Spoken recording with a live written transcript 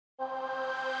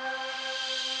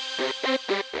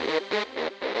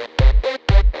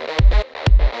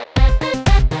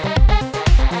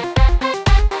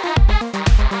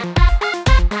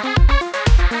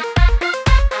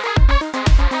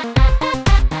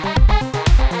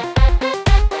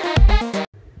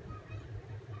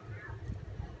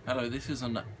Hello, this is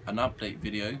an update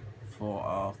video for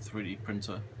our 3D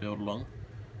printer build along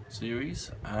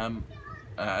series.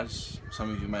 As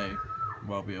some of you may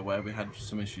well be aware, we had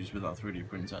some issues with our 3D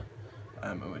printer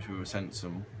in which we were sent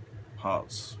some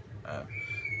parts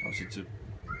obviously to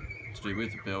do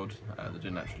with the build that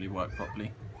didn't actually work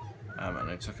properly, and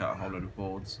it took out a whole load of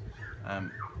boards.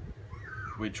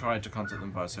 We tried to contact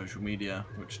them via social media,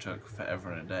 which took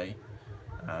forever and a day.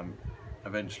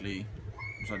 Eventually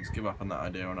decided to give up on that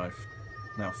idea, and I've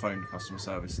now phoned customer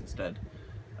service instead,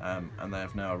 and they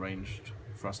have now arranged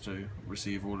for us to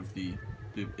receive all of the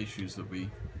issues that we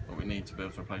need to be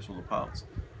able to replace all the parts.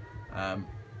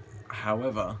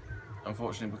 However,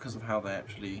 unfortunately, because of how they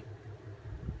actually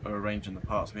are arranging the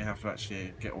parts, we have to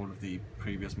actually get all of the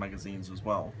previous magazines as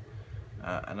well,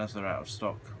 and as they're out of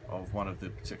stock of one of the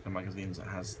particular magazines that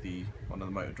has one of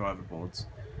the motor driver boards,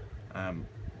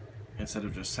 instead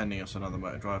of just sending us another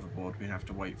motor driver board, we have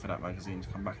to wait for that magazine to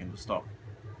come back into stock.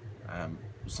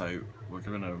 So we're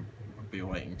going to be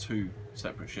awaiting two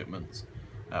separate shipments,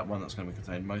 one that's going to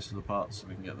contain most of the parts so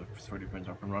we can get the 3D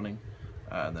printer up and running,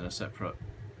 and then a separate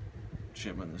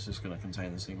shipment that's just going to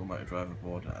contain the single motor driver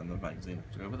board and the magazine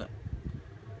to go with it.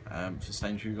 So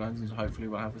stay tuned guys, and hopefully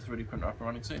we'll have the 3D printer up and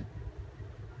running soon.